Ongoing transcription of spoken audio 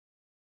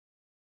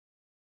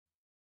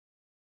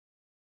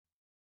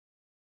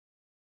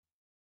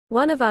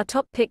One of our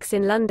top picks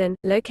in London,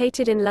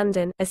 located in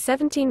London, a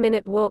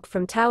 17-minute walk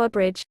from Tower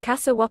Bridge,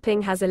 Casa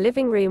Wapping has a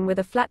living room with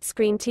a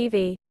flat-screen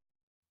TV.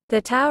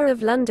 The Tower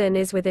of London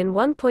is within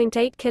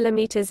 1.8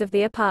 kilometers of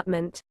the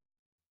apartment.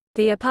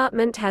 The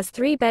apartment has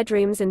 3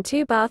 bedrooms and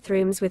 2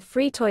 bathrooms with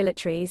free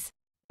toiletries.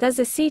 There's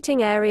a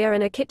seating area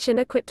and a kitchen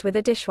equipped with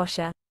a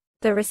dishwasher.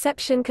 The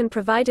reception can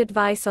provide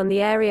advice on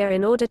the area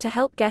in order to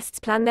help guests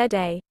plan their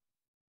day.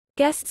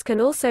 Guests can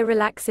also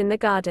relax in the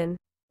garden.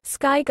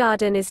 Sky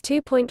Garden is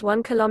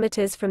 2.1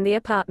 kilometers from the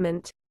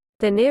apartment.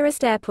 The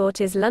nearest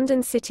airport is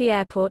London City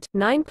Airport,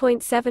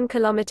 9.7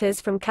 kilometers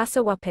from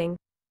Casa Wapping.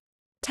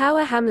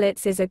 Tower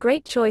Hamlets is a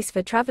great choice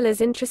for travelers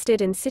interested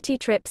in city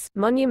trips,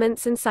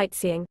 monuments and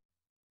sightseeing.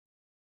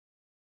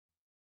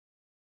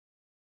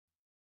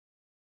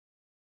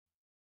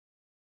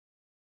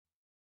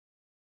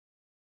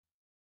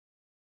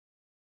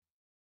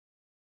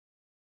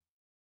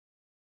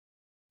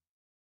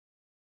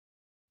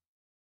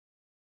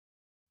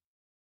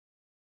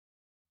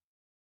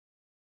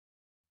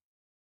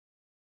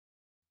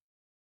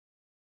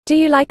 Do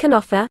you like an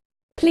offer?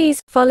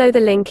 Please follow the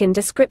link in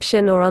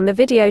description or on the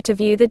video to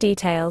view the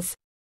details.